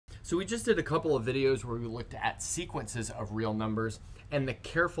So we just did a couple of videos where we looked at sequences of real numbers and the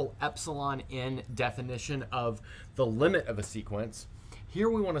careful epsilon n definition of the limit of a sequence. Here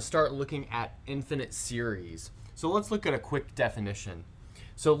we want to start looking at infinite series. So let's look at a quick definition.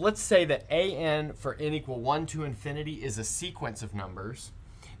 So let's say that an for n equal 1 to infinity is a sequence of numbers.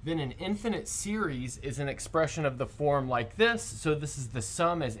 Then an infinite series is an expression of the form like this. So this is the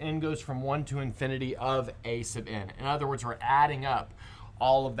sum as n goes from 1 to infinity of a sub n. In other words, we're adding up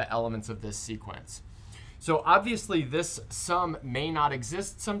all of the elements of this sequence. So obviously this sum may not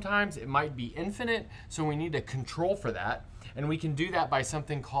exist sometimes. It might be infinite, so we need to control for that. And we can do that by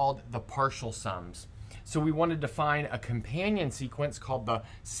something called the partial sums. So we want to define a companion sequence called the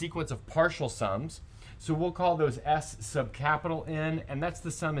sequence of partial sums. So we'll call those S sub capital N, and that's the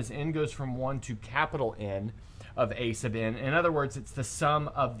sum as n goes from 1 to capital N of a sub n. In other words, it's the sum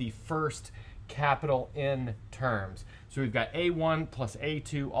of the first capital N terms. So we've got A1 plus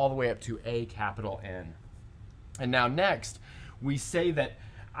A2 all the way up to A capital N. And now next, we say that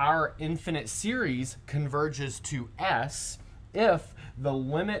our infinite series converges to S if the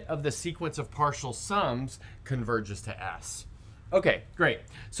limit of the sequence of partial sums converges to S. Okay, great.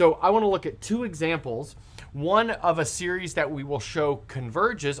 So I want to look at two examples. One of a series that we will show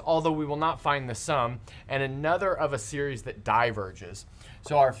converges, although we will not find the sum, and another of a series that diverges.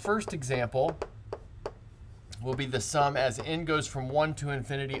 So our first example will be the sum as n goes from 1 to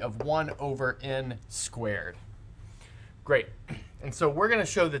infinity of 1 over n squared. Great. And so we're going to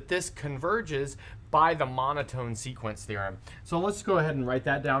show that this converges by the monotone sequence theorem. So let's go ahead and write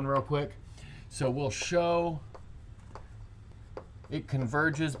that down real quick. So we'll show it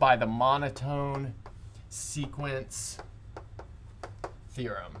converges by the monotone sequence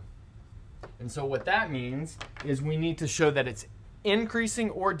theorem. And so what that means is we need to show that it's increasing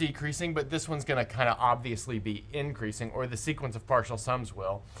or decreasing, but this one's going to kind of obviously be increasing, or the sequence of partial sums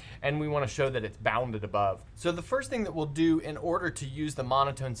will. And we want to show that it's bounded above. So the first thing that we'll do in order to use the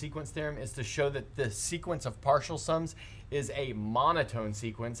monotone sequence theorem is to show that the sequence of partial sums is a monotone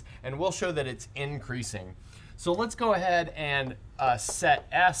sequence, and we'll show that it's increasing. So let's go ahead and set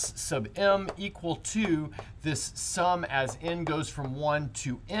S sub m equal to this sum as n goes from 1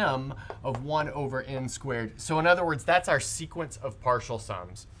 to m of 1 over n squared. So in other words, that's our sequence of partial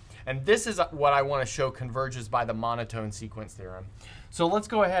sums. And this is what I want to show converges by the monotone sequence theorem. So let's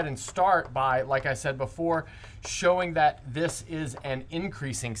go ahead and start by, like I said before, showing that this is an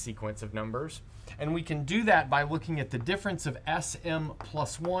increasing sequence of numbers. And we can do that by looking at the difference of Sm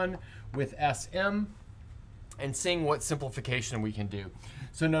plus 1 with Sm and seeing what simplification we can do.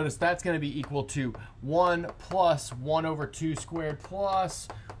 So notice that's going to be equal to 1 plus 1 over 2 squared plus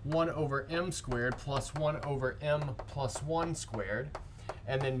 1 over m squared plus 1 over m plus 1 squared,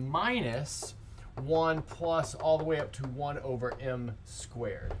 and then minus 1 plus all the way up to 1 over m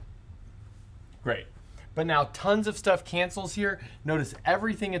squared. Great. But now tons of stuff cancels here. Notice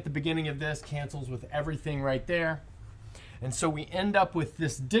everything at the beginning of this cancels with everything right there. And so we end up with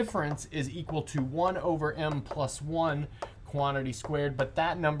this difference is equal to 1 over m plus 1 quantity squared, but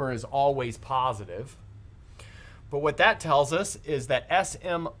that number is always positive. But what that tells us is that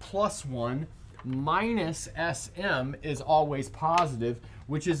Sm plus 1 minus Sm is always positive,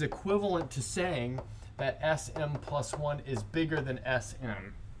 which is equivalent to saying that Sm plus 1 is bigger than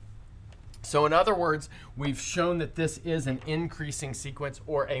Sm. So in other words, we've shown that this is an increasing sequence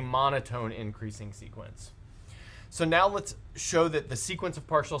or a monotone increasing sequence. So now let's show that the sequence of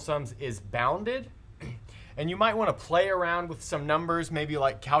partial sums is bounded. And you might want to play around with some numbers, maybe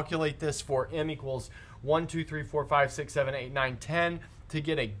like calculate this for m equals 1, 2, 3, 4, 5, 6, 7, 8, 9, 10 to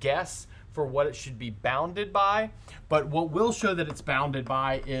get a guess for what it should be bounded by. But what we'll show that it's bounded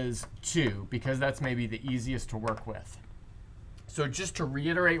by is 2, because that's maybe the easiest to work with. So just to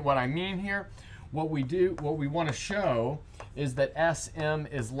reiterate what I mean here, what we want to show is that Sm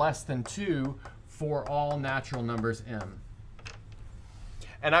is less than 2 for all natural numbers m.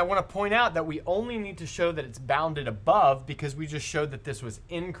 And I want to point out that we only need to show that it's bounded above because we just showed that this was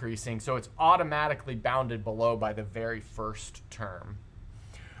increasing, so it's automatically bounded below by the very first term.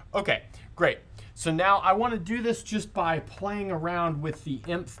 Okay, great. So now I want to do this just by playing around with the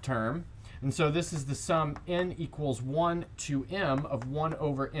mth term. And so this is the sum n equals 1 to m of 1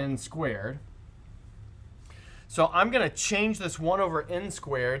 over n squared. So I'm going to change this 1 over n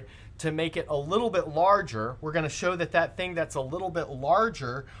squared to make it a little bit larger. We're going to show that that thing that's a little bit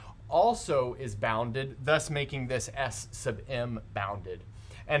larger also is bounded, thus making this S sub m bounded.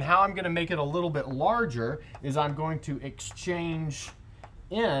 And how I'm going to make it a little bit larger is I'm going to exchange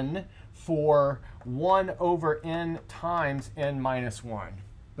n for 1 over n times n minus 1.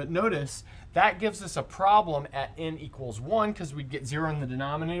 But notice that gives us a problem at n equals 1 because we'd get 0 in the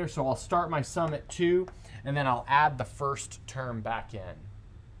denominator. So I'll start my sum at 2, and then I'll add the first term back in.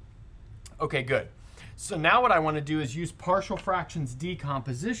 OK, good. So now what I want to do is use partial fractions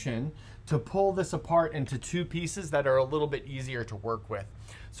decomposition to pull this apart into two pieces that are a little bit easier to work with.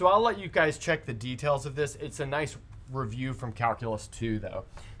 So I'll let you guys check the details of this. It's a nice review from Calculus 2, though.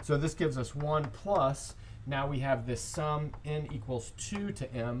 So this gives us 1 plus, now we have this sum n equals 2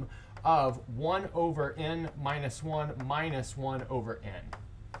 to m of 1 over n minus 1 minus 1 over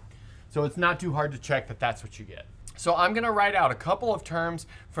n. So it's not too hard to check that that's what you get. So I'm going to write out a couple of terms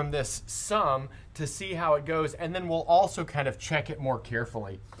from this sum to see how it goes, and then we'll also kind of check it more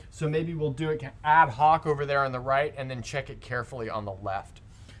carefully. So maybe we'll do it ad hoc over there on the right and then check it carefully on the left.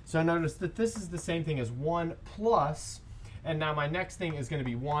 So notice that this is the same thing as 1 plus, and now my next thing is going to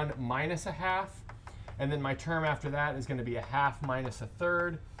be 1 minus a half, and then my term after that is going to be a half minus a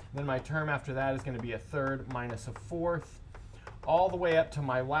third, then my term after that is going to be a third minus a fourth, all the way up to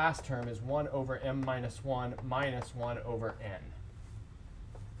my last term is 1 over m minus 1 minus 1 over n.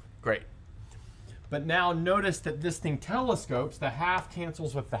 Great. But now notice that this thing telescopes. The half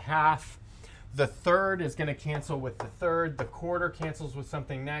cancels with the half. The third is going to cancel with the third. The quarter cancels with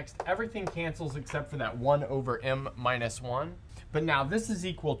something next. Everything cancels except for that 1 over m minus 1. But now this is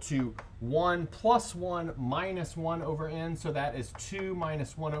equal to 1 plus 1 minus 1 over n. So that is 2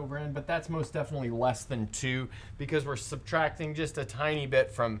 minus 1 over n. But that's most definitely less than 2 because we're subtracting just a tiny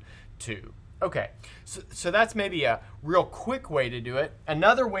bit from 2. OK, so that's maybe a real quick way to do it.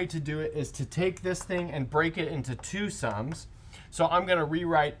 Another way to do it is to take this thing and break it into two sums. So I'm going to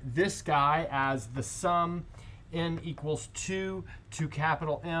rewrite this guy as the sum n equals 2 to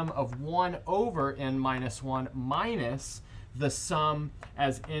capital M of 1 over n minus 1 minus the sum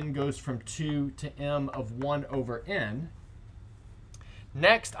as n goes from 2 to m of 1 over n.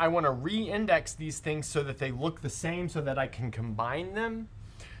 Next, I want to re-index these things so that they look the same so that I can combine them.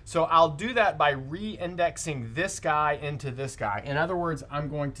 So I'll do that by re-indexing this guy into this guy. In other words, I'm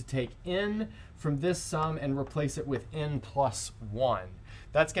going to take n from this sum and replace it with n plus 1.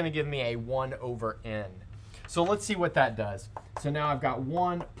 That's going to give me a 1 over n. So let's see what that does. So now I've got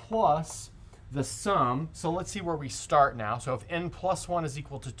 1 plus the sum. So let's see where we start now. So if n plus 1 is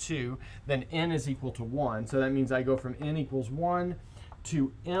equal to 2, then n is equal to 1. So that means I go from n equals 1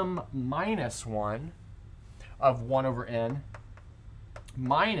 to m minus 1 of 1 over n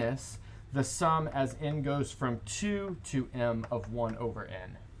minus the sum as n goes from 2 to m of 1 over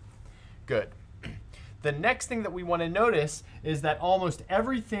n. Good. The next thing that we want to notice is that almost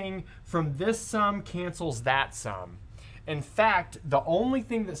everything from this sum cancels that sum. In fact, the only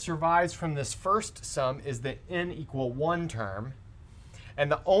thing that survives from this first sum is the n equal 1 term. And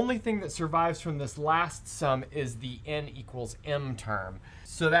the only thing that survives from this last sum is the n equals m term.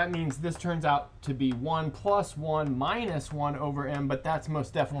 So that means this turns out to be 1 plus 1 minus 1 over m, but that's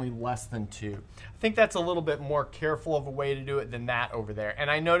most definitely less than 2. I think that's a little bit more careful of a way to do it than that over there.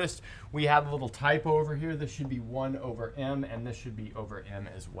 And I noticed we have a little typo over here. This should be 1 over m, and this should be over m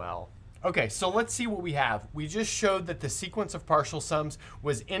as well. OK, so let's see what we have. We just showed that the sequence of partial sums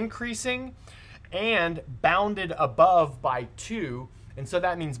was increasing and bounded above by 2. And so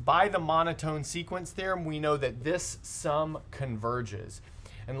that means by the monotone sequence theorem, we know that this sum converges.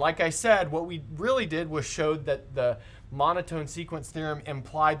 And like I said, what we really did was showed that the monotone sequence theorem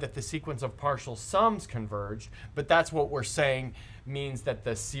implied that the sequence of partial sums converged. But that's what we're saying means that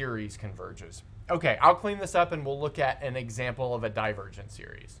the series converges. OK, I'll clean this up and we'll look at an example of a divergent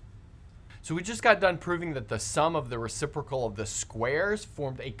series. So we just got done proving that the sum of the reciprocal of the squares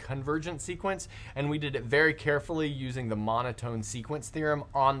formed a convergent sequence, and we did it very carefully using the monotone sequence theorem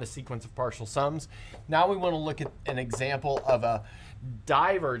on the sequence of partial sums. Now we want to look at an example of a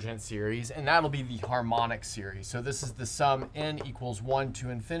divergent series, and that'll be the harmonic series. So this is the sum n equals 1 to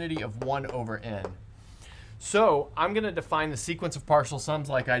infinity of 1 over n. So I'm going to define the sequence of partial sums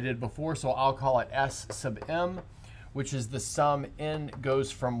like I did before, so I'll call it S sub m, which is the sum n goes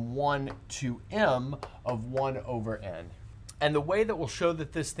from 1 to m of 1 over n. And the way that we'll show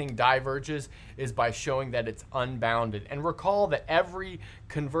that this thing diverges is by showing that it's unbounded. And recall that every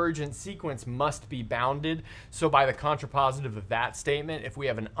convergent sequence must be bounded. So by the contrapositive of that statement, if we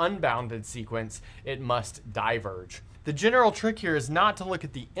have an unbounded sequence, it must diverge. The general trick here is not to look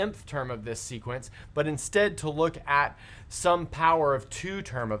at the nth term of this sequence, but instead to look at some power of 2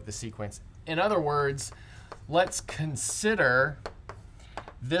 term of the sequence. In other words, let's consider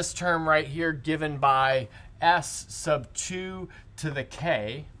this term right here given by s sub 2 to the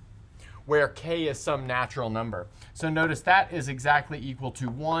k, where k is some natural number. So notice that is exactly equal to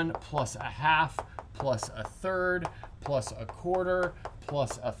 1 plus a half plus a third plus a quarter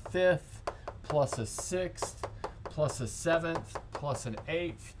plus a fifth, plus a sixth, plus a seventh, plus an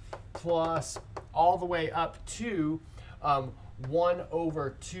eighth, plus all the way up to 1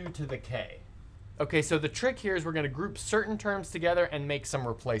 over 2 to the k. Okay, so the trick here is we're going to group certain terms together and make some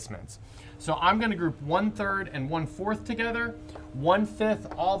replacements. So I'm going to group 1/3 and 1/4 together,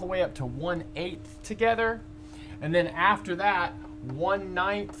 1/5 all the way up to 1/8 together, and then after that,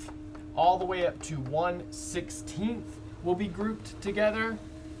 1/9 all the way up to 1/16 will be grouped together.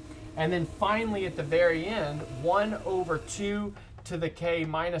 And then finally at the very end, 1 over 2 to the k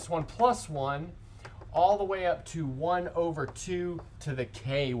minus 1 plus 1 all the way up to 1 over 2 to the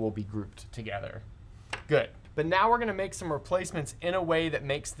k will be grouped together. Good. But now we're going to make some replacements in a way that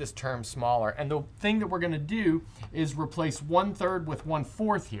makes this term smaller. And the thing that we're going to do is replace 1/3 with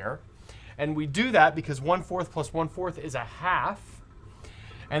 1/4 here. And we do that because 1/4 plus 1/4 is a half.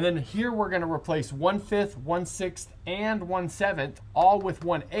 And then here we're going to replace 1/5, 1/6, and 1/7 all with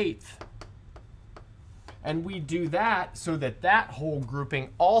 1/8. And we do that so that that whole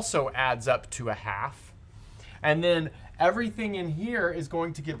grouping also adds up to a half. And then everything in here is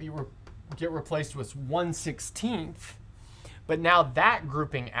going to get replaced with 1/16. But now that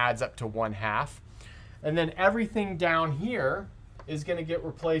grouping adds up to 1/2. And then everything down here is going to get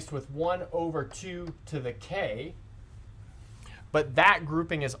replaced with 1 over 2 to the k. But that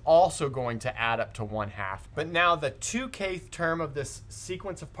grouping is also going to add up to 1/2. But now the 2kth term of this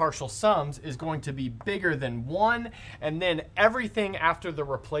sequence of partial sums is going to be bigger than 1, and then everything after the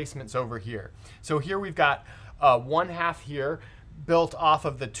replacements over here. So here we've got 1/2 here built off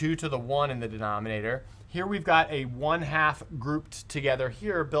of the 2 to the 1 in the denominator. Here we've got a 1/2 grouped together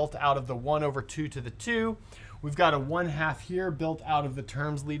here built out of the 1 over 2 to the 2. We've got a 1/2 here built out of the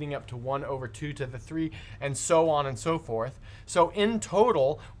terms leading up to 1 over 2 to the 3, and so on and so forth. So in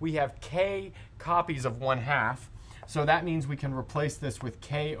total, we have k copies of 1/2. So that means we can replace this with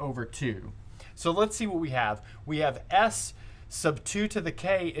k over 2. So let's see what we have. We have s sub 2 to the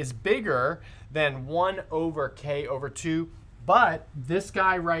k is bigger than 1 over k over 2, but this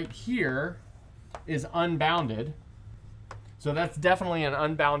guy right here is unbounded. So that's definitely an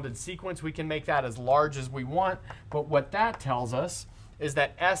unbounded sequence. We can make that as large as we want, but what that tells us is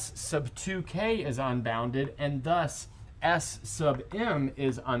that s sub 2k is unbounded, and thus s sub m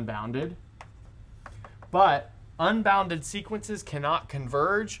is unbounded. But unbounded sequences cannot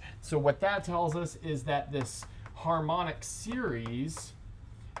converge, so what that tells us is that this harmonic series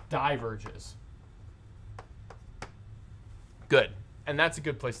diverges. Good, and that's a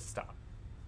good place to stop.